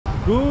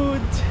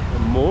Good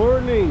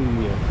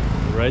morning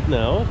right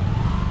now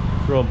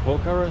from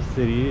Pokhara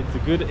city. It's a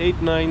good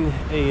 8-9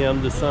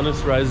 a.m. The sun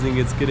is rising,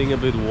 it's getting a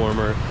bit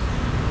warmer,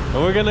 and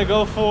we're gonna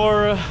go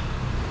for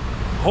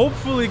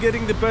hopefully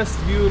getting the best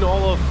view in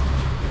all of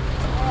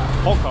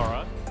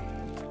Pokhara.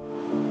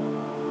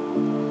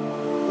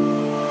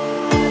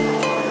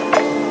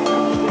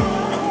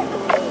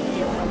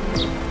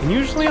 And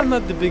usually I'm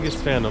not the biggest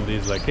fan of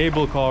these like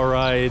cable car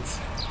rides,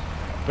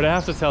 but I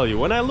have to tell you,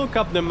 when I look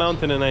up the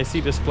mountain and I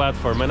see this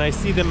platform and I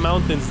see the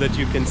mountains that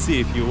you can see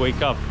if you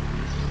wake up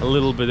a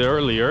little bit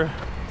earlier,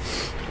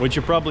 which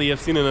you probably have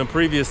seen in a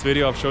previous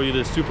video. I've shown you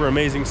the super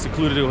amazing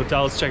secluded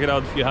hotels. Check it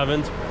out if you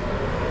haven't.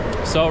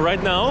 So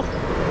right now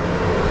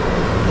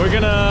we're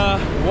gonna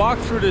walk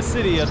through the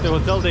city. At the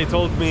hotel they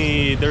told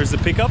me there's a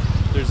pickup.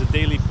 There's a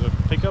daily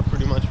pickup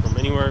pretty much from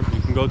anywhere.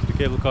 You can go to the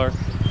cable car,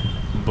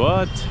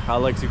 but I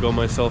like to go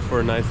myself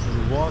for a nice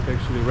little walk.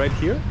 Actually right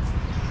here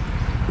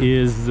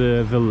is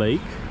the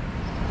lake.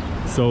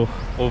 So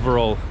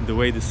overall the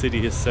way the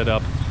city is set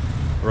up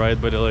right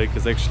by the lake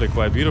is actually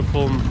quite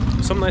beautiful.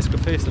 Some nice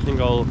cafes. I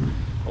think I'll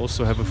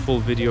also have a full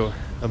video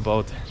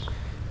about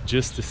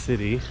just the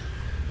city.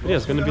 But yeah,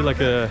 it's gonna be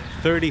like a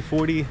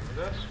 30-40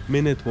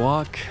 minute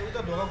walk,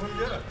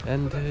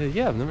 and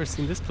yeah, I've never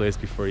seen this place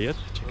before yet.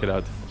 Check it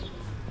out.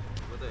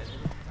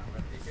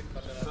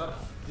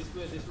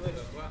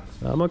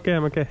 I'm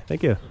okay,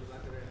 thank you.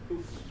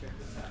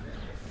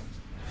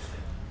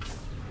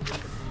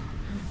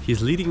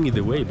 He's leading me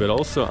the way, but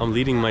also I'm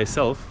leading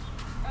myself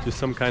to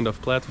some kind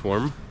of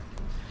platform.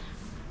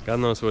 God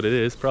knows what it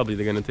is. Probably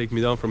they're gonna take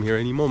me down from here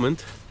any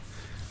moment.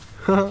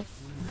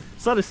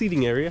 It's not a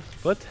seating area,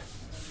 but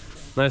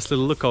nice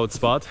little lookout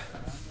spot.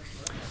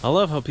 I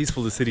love how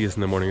peaceful the city is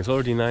in the morning. It's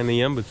already 9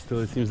 a.m. but still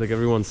it seems like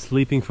everyone's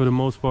sleeping for the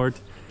most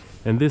part.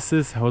 And this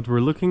is what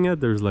we're looking at.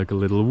 There's like a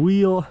little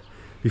wheel.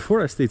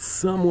 Before I stayed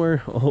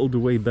somewhere all the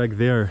way back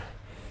there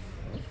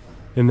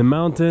in the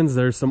mountains.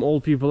 There's some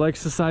old people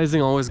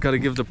exercising. Always got to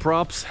give the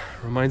props.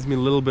 Reminds me a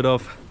little bit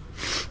of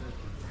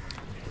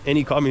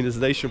any communist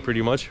nation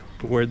pretty much,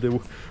 where the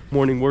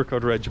morning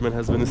workout regimen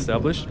has been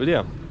established. But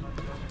yeah,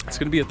 it's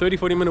gonna be a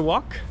 30-40 minute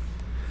walk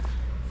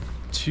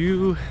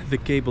to the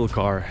cable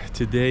car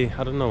today.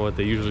 I don't know what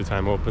they usually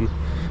time open.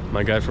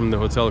 My guy from the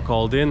hotel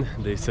called in.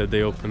 They said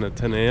they open at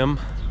 10 a.m.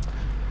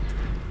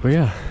 But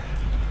yeah,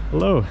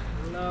 hello.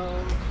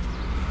 Hello.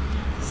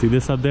 See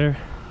this up there?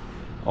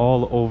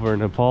 All over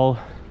Nepal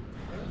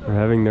they're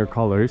having their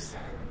colors.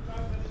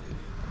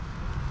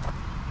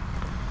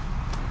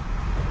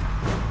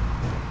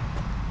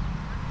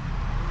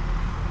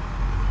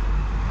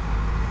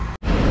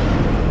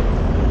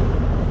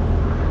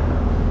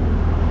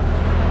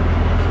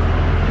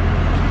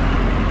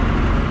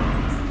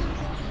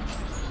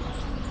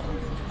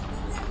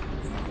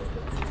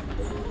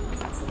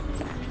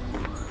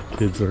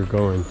 Kids are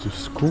going to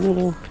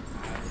school.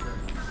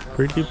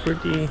 Pretty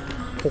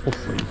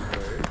wholesome.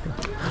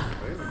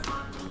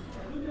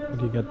 What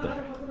do you got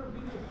there?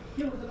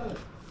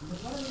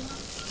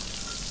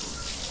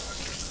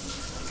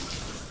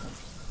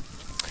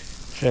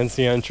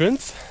 Fancy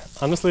entrance.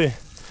 Honestly,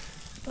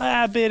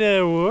 a bit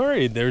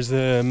worried. There's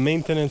a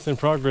maintenance in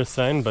progress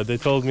sign, but they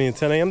told me at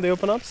 10 a.m. they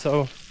open up,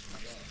 so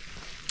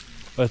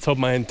let's hope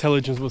my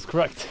intelligence was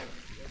correct.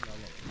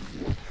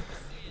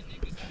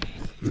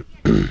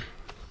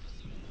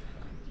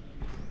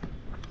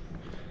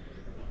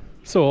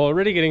 So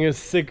already getting a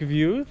sick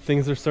view.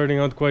 Things are starting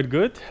out quite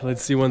good.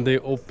 Let's see when they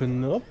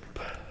open up.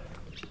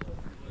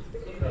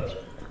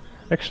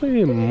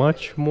 Actually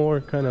much more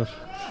kind of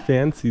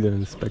fancy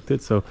than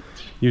expected. So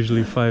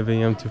usually 5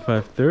 a.m. to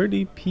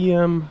 5:30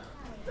 p.m.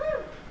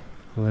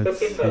 Let's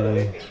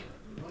see.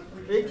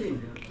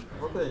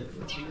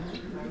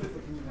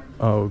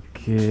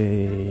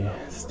 Okay,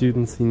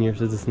 student, senior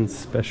citizen,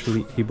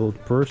 specially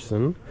abled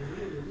person.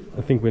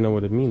 I think we know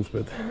what it means,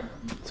 but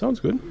it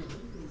sounds good.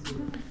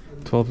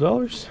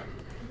 $12.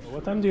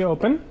 What time do you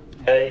open?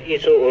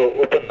 It's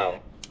open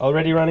now.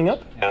 Already running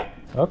up? Yeah.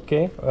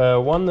 Okay.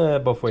 One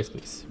both ways,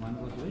 please. One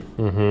both ways?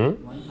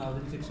 Mm-hmm.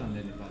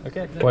 1,600.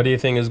 Okay. What do you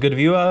think? Is good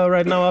view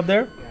right now up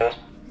there? Yeah.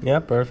 Yeah,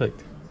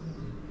 perfect.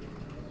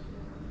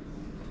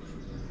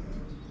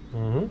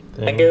 Mm-hmm.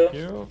 Thank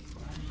you.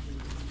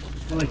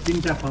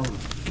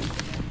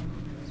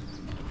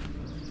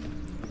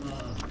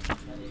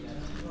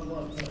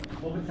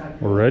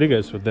 Alrighty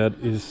guys, so that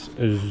is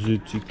the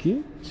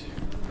ticket.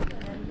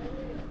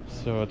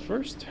 So at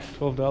first,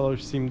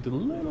 $12 seemed a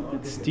little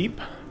bit steep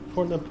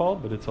for Nepal,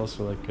 but it's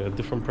also like a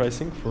different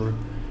pricing for,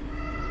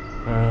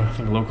 I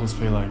think locals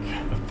pay like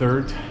a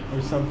third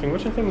or something,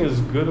 which I think is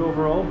good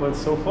overall, but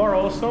so far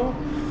also,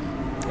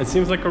 it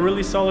seems like a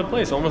really solid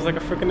place, almost like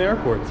a freaking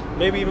airport.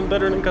 Maybe even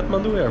better than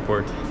Kathmandu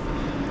airport.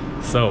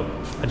 So,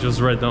 I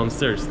just read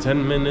downstairs,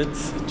 10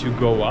 minutes to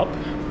go up,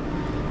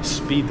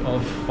 speed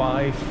of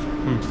 5,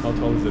 how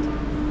tall is it?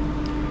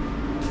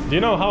 Do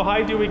you know how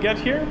high do we get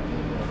here?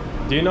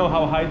 Do you know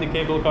how high the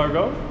cable car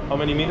go? How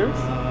many meters?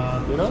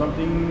 You know?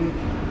 Something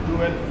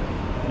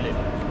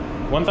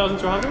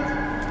 1,200?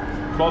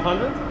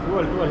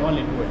 1,200?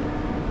 Only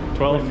 12.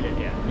 12?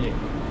 Yeah.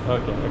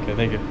 Okay,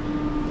 thank you.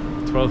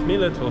 12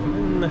 mile, 12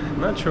 min,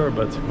 not sure,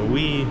 but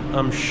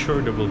I'm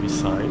sure there will be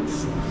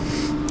signs.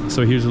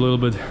 So here's a little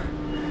bit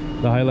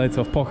the highlights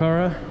of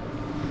Pokhara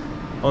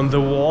on the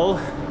wall.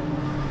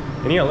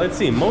 And yeah, let's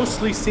see,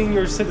 mostly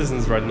senior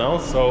citizens right now,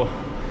 so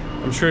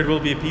I'm sure it will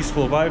be a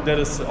peaceful vibe. That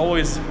is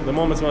always the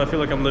moments when I feel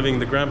like I'm living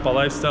the grandpa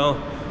lifestyle,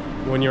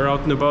 when you're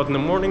out and about in the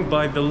morning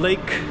by the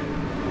lake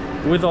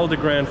with all the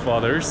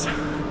grandfathers.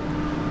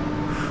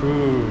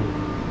 Whew.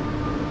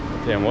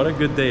 Damn, what a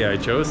good day I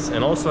chose.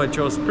 And also I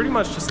chose pretty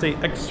much to stay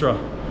extra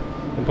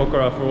in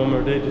Pokhara for one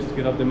more day just to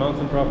get up the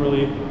mountain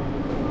properly.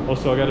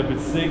 Also I got a bit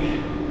sick.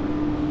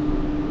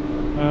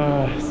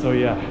 So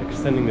yeah,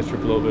 extending this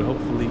trip a little bit.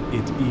 Hopefully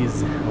it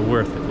is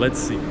worth it. Let's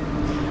see.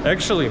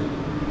 Actually,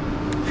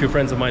 a few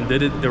friends of mine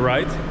did it the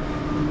ride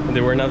and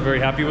they were not very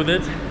happy with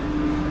it.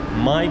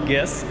 My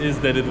guess is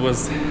that it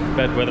was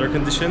bad weather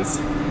conditions.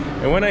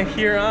 And when I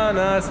hear,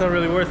 nah, it's not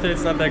really worth it,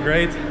 it's not that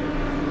great,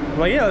 I'm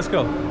like, yeah, let's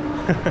go.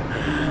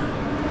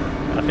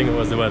 I think it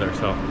was the weather,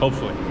 so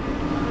hopefully.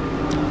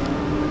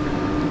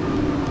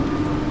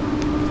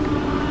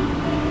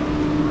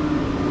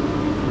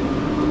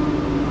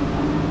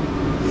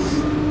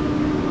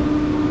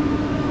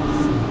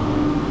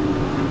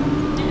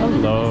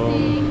 Hello.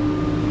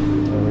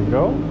 There we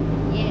go.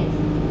 Yes.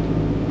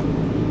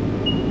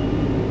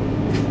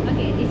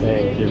 Okay, this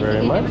Thank you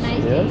very much. Have a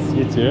nice Yes, day.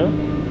 you too.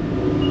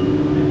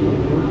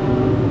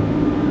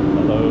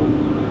 Hello.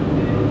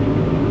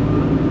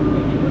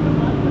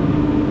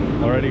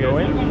 Already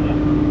going?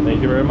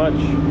 Thank you very much.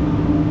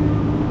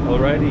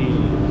 Alrighty.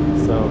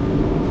 So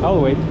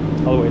I'll wait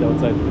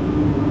outside.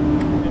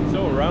 And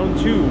so round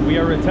 2, we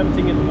are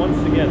attempting it once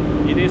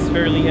again. It is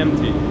fairly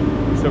empty,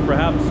 so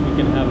perhaps we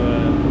can have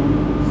a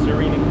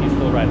serene and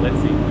peaceful ride.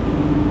 Let's see.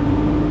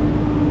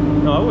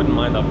 No, I wouldn't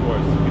mind, of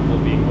course, people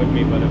being with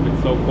me, but if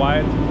it's so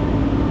quiet,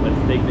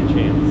 let's take the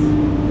chance.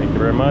 Thank you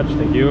very much.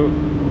 Thank you.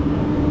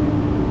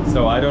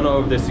 So I don't know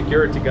if the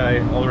security guy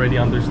already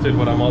understood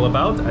what I'm all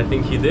about. I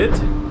think he did,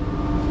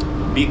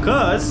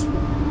 because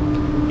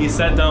he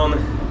sat down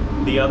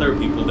the other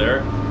people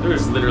there.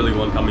 There's literally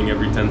one coming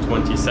every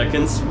 10-20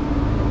 seconds.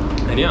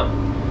 And yeah,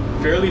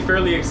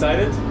 fairly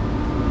excited.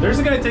 There's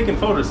a guy taking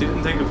photos. He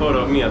didn't take a photo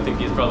of me. I think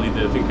he's probably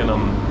thinking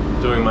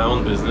I'm doing my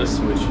own business,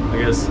 which I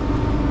guess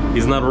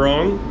he's not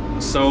wrong.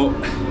 So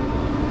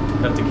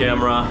got the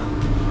camera.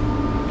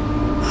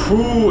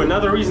 Whew,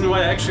 another reason why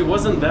I actually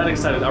wasn't that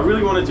excited. I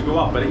really wanted to go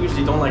up, but I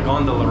usually don't like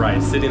gondola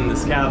rides. Sit in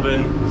this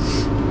cabin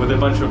with a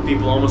bunch of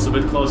people, almost a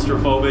bit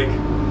claustrophobic.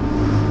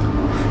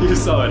 You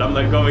saw it. I'm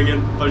like going in,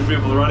 a bunch of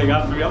people running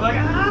after me. I'm like,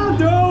 ah,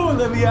 no,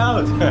 let me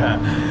out.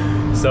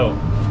 So,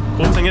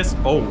 cool thing is,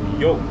 oh,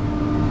 yo,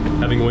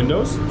 having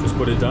windows, just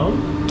put it down.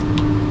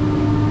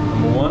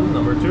 Number 1,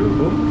 number 2,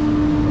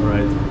 boom. All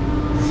right.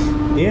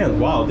 And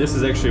wow, this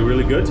is actually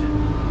really good.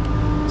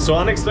 So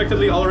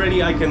unexpectedly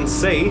already I can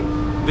say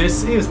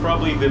this is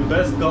probably the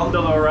best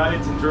gondola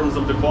ride in terms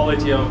of the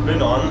quality I've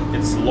been on.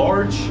 It's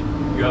large,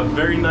 you have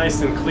very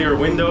nice and clear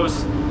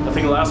windows. I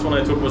think the last one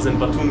I took was in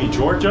Batumi,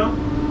 Georgia.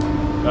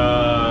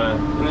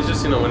 And it's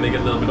just, you know, when they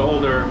get a little bit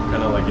older,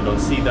 kind of like you don't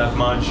see that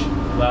much.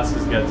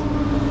 Glasses get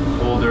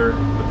older.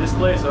 But this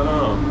place, I don't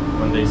know,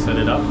 when they set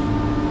it up.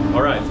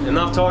 All right,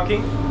 enough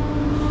talking.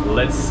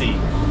 Let's see.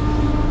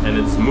 And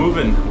it's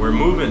moving, we're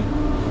moving.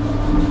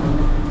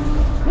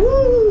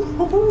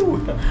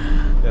 Woo!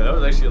 Yeah, that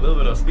was actually a little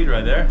bit of speed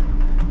right there.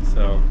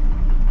 So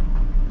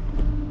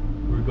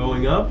we're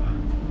going up,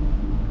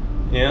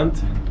 and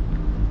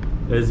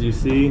as you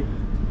see,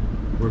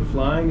 we're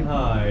flying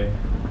high.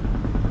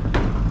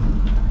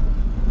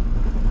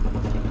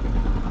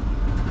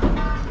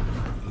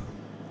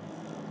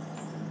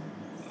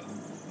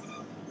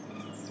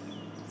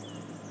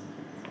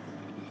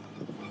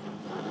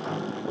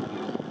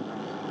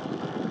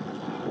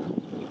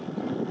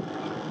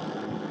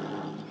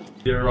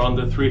 We're on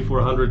the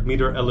 300-400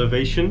 meter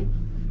elevation,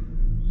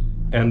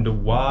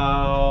 and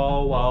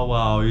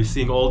wow, you're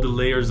seeing all the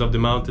layers of the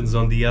mountains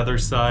on the other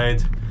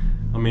side.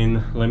 I mean,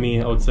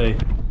 I would say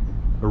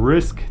a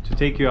risk to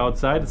take you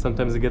outside.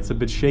 Sometimes it gets a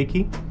bit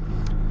shaky.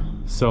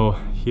 So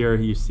here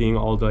you're seeing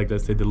all the, like,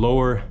 let's say, the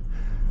lower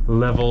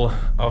level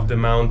of the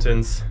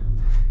mountains.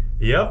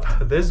 Yep,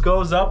 this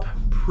goes up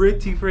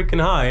pretty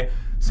freaking high.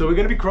 So we're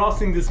gonna be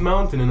crossing this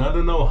mountain, and I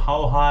don't know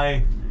how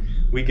high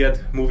we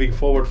get moving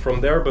forward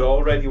from there, but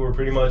already we're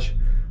pretty much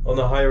on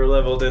a higher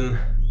level than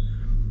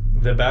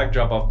the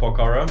backdrop of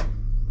Pokhara.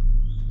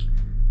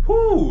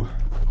 Whoo!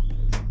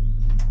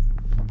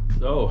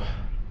 So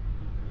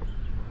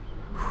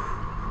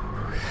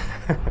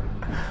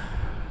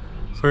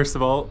first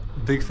of all,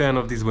 big fan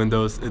of these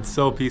windows. It's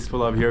so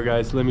peaceful up here,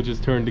 guys. Let me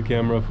just turn the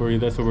camera for you.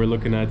 That's what we're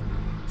looking at.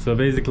 So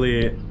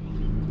basically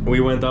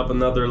we went up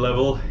another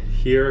level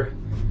here.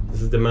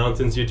 This is the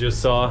mountains you just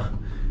saw,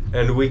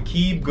 and we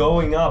keep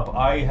going up.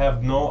 I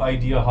have no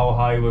idea how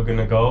high we're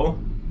gonna go,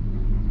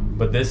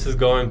 but this is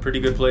going pretty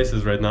good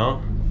places right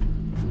now.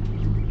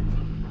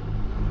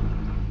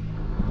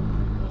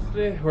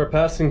 Honestly, we're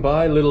passing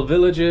by little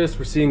villages,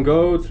 we're seeing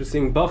goats, we're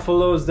seeing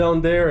buffaloes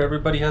down there.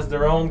 Everybody has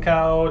their own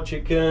cow,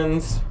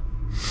 chickens.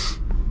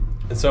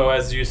 And so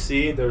as you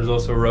see, there's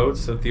also roads,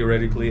 so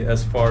theoretically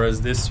as far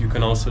as this you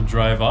can also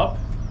drive up.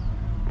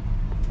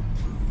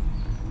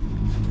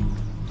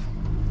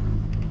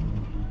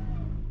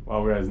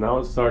 Wow guys, now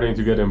it's starting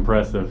to get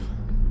impressive.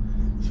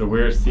 So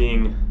we're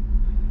seeing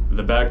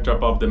the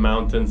backdrop of the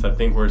mountains. I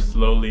think we're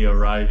slowly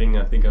arriving.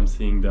 I think I'm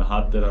seeing the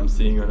hut that I'm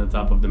seeing on the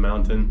top of the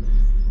mountain.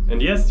 And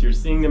yes, you're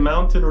seeing the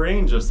mountain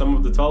range of some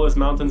of the tallest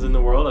mountains in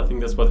the world. I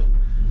think that's what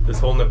this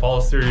whole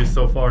Nepal series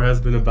so far has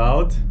been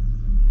about.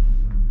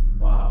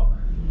 Wow.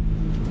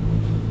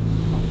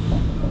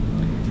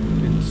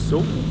 And so,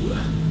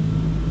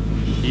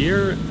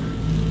 here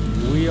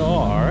we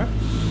are.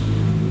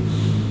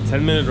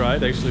 10-minute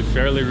ride, actually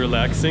fairly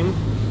relaxing.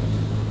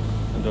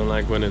 I don't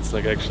like when it's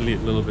like actually a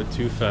little bit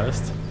too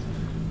fast.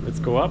 Let's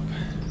go up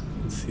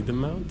and see the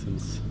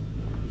mountains.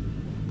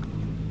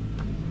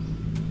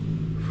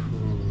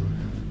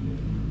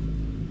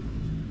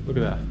 Look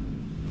at that.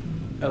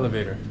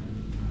 Elevator.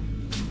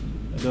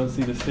 I don't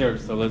see the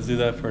stairs, so let's do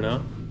that for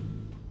now.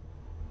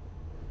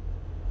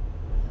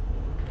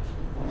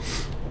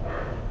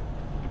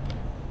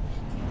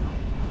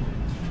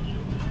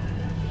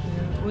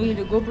 We need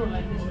a GoPro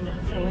like this,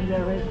 so when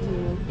they're ready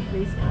to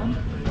place one.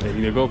 They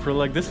need a GoPro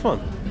like this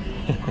one.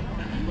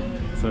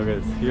 So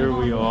guys, here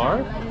we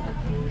are.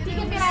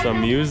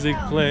 Some music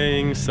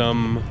playing,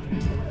 some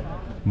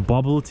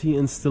bubble tea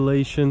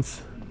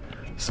installations.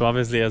 So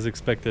obviously, as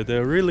expected,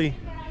 a really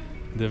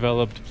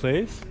developed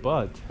place,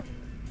 but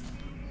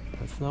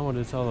that's not what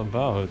it's all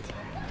about.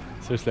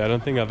 Seriously, I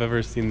don't think I've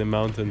ever seen the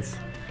mountains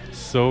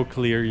so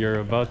clear. You're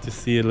about to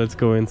see it. Let's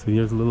go in. So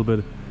here's a little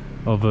bit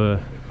of a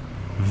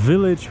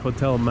village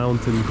hotel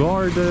mountain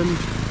garden.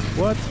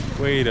 What?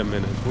 Wait a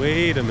minute,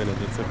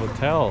 it's a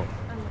hotel.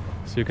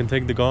 So you can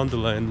take the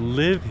gondola and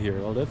live here.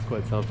 Oh, that's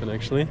quite something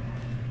actually.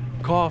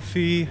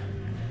 Coffee.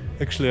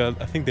 Actually,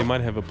 I think they might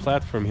have a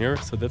platform here,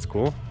 so that's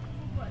cool.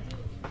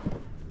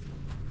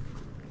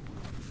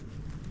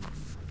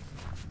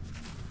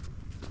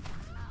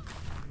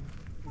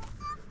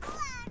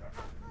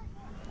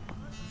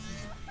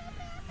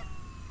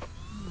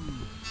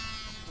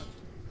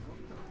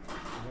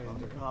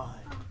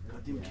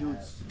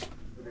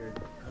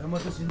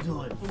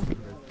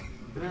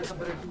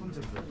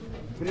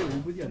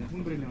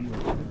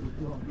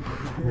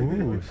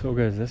 Ooh, so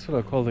guys, that's what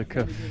I call the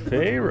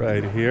cafe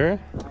right here.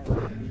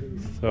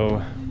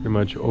 So pretty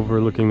much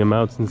overlooking the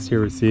mountains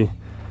here. We see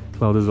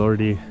cloud is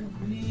already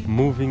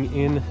moving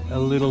in a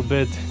little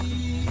bit.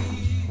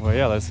 Well,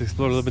 yeah, let's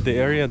explore a little bit the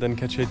area, then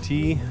catch a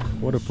tea.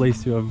 What a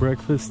place to have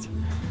breakfast.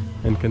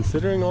 And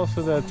considering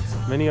also that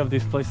many of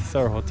these places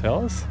are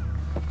hotels,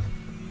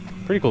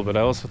 pretty cool. But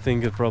I also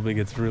think it probably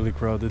gets really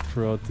crowded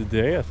throughout the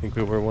day. I think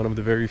we were one of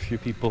the very few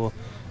people,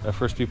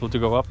 first people to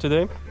go up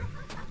today.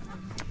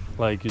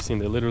 Like you've seen,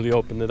 they literally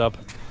opened it up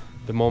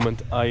the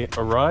moment I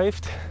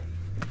arrived.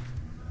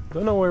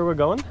 Don't know where we're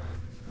going,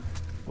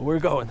 but we're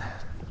going.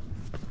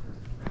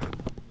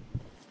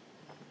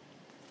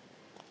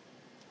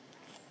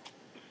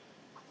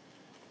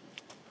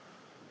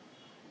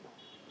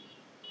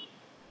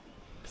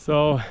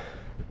 So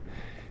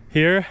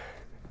here,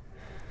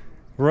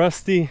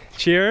 rusty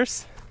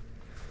chairs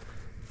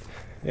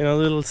in a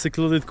little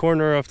secluded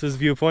corner of this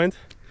viewpoint.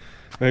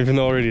 I'm even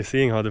already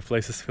seeing how the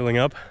place is filling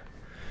up.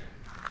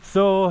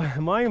 So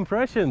my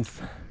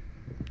impressions: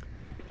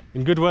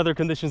 in good weather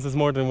conditions is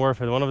more than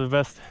worth it. One of the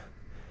best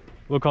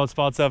lookout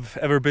spots I've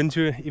ever been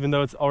to, even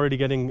though it's already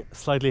getting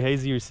slightly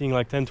hazy. You're seeing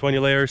like 10-20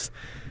 layers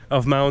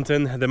of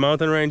mountain. The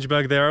mountain range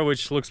back there,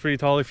 which looks pretty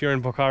tall if you're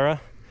in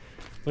Pokhara,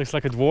 looks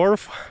like a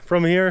dwarf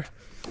from here,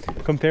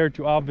 compared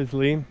to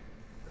obviously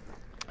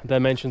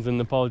dimensions in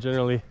Nepal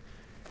generally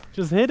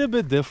just hit a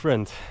bit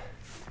different.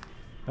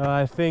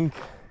 I think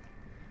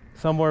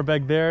somewhere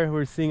back there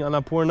we're seeing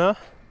Annapurna,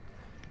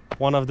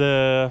 one of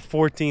the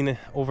 14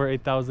 over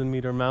 8,000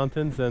 meter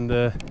mountains, and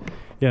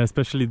yeah,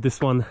 especially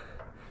this one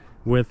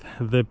with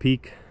the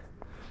peak,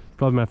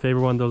 probably my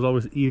favorite one. There's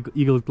always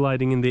eagles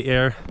gliding in the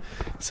air.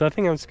 So I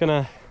think I'm just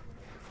gonna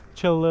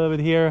chill a little bit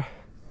here,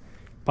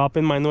 pop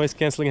in my noise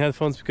cancelling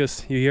headphones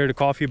because you hear the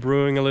coffee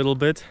brewing a little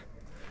bit,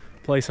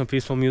 play some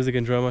peaceful music,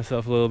 enjoy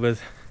myself a little bit,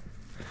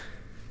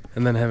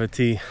 and then have a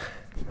tea.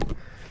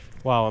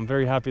 Wow, I'm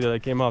very happy that I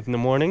came out in the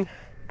morning.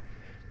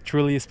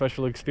 Truly a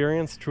special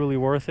experience, truly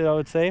worth it, I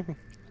would say,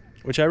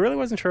 which I really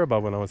wasn't sure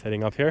about when I was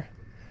heading up here.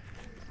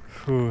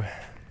 Whew.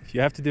 If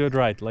you have to do it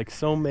right, like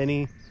so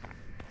many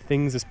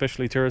things,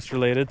 especially tourist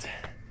related,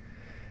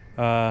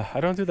 I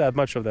don't do that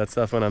much of that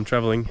stuff when I'm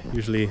traveling.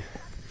 Usually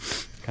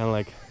kind of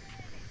like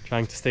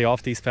trying to stay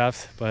off these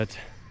paths, but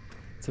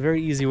it's a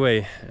very easy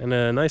way and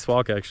a nice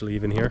walk actually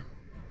even here.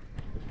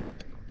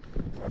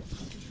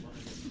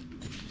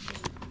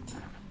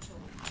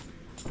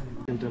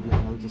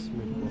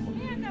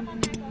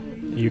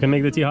 You can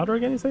make the tea hotter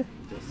again, you say?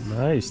 Yes.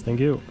 Nice, thank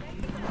you.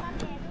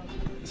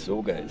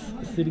 So guys,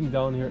 sitting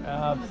down here,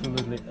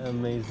 absolutely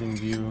amazing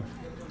view.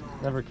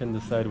 Never can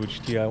decide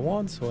which tea I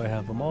want, so I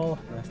have them all.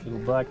 Nice little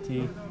black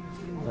tea,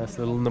 nice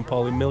little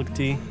Nepali milk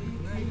tea.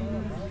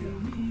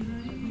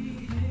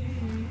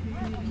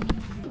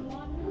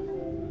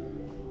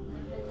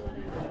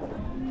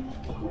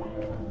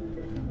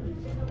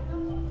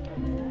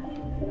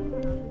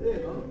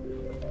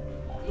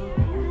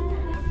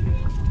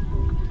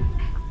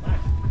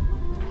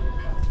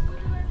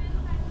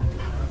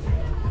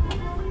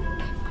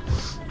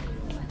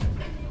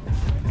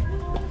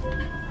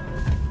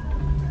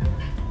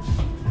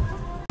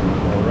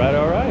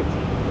 Alright,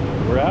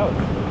 we're out.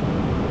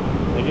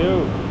 Thank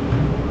you.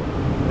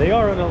 They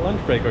are on a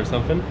lunch break or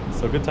something,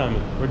 so good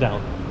timing. We're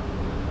down.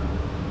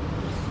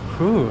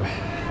 Whew.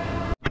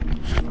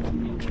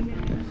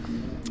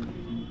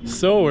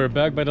 So we're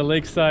back by the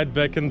lakeside,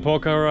 back in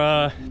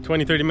Pokhara,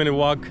 20-30 minute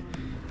walk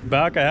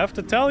back. I have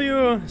to tell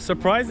you,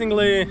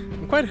 surprisingly,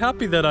 I'm quite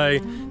happy that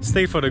I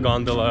stayed for the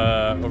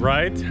gondola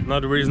ride.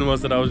 Another reason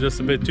was that I was just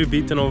a bit too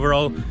beaten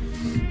overall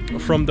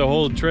from the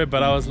whole trip,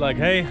 but I was like,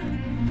 hey,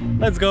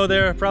 let's go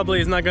there. Probably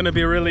it's not gonna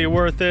be really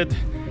worth it,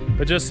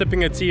 but just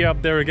sipping a tea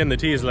up there, again, the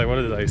tea is like, what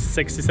is it, like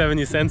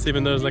 60-70 cents,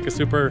 even though it's like a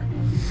super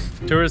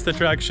tourist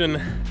attraction.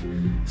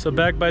 So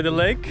back by the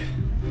lake.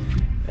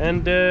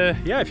 And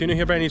yeah, if you're new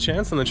here by any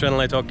chance, on the channel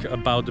I talk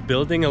about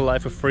building a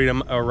life of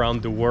freedom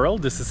around the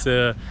world. This is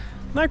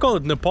I call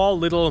it Nepal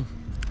little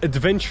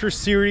adventure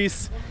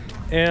series,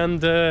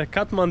 and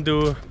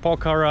Kathmandu,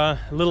 Pokhara,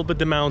 a little bit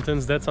the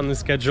mountains, that's on the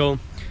schedule.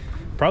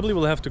 Probably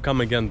will have to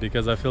come again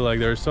because I feel like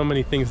there are so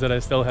many things that I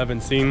still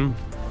haven't seen.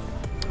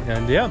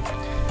 And yeah,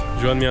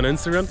 join me on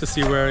Instagram to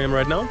see where I am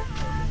right now,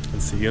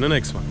 and see you in the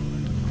next one.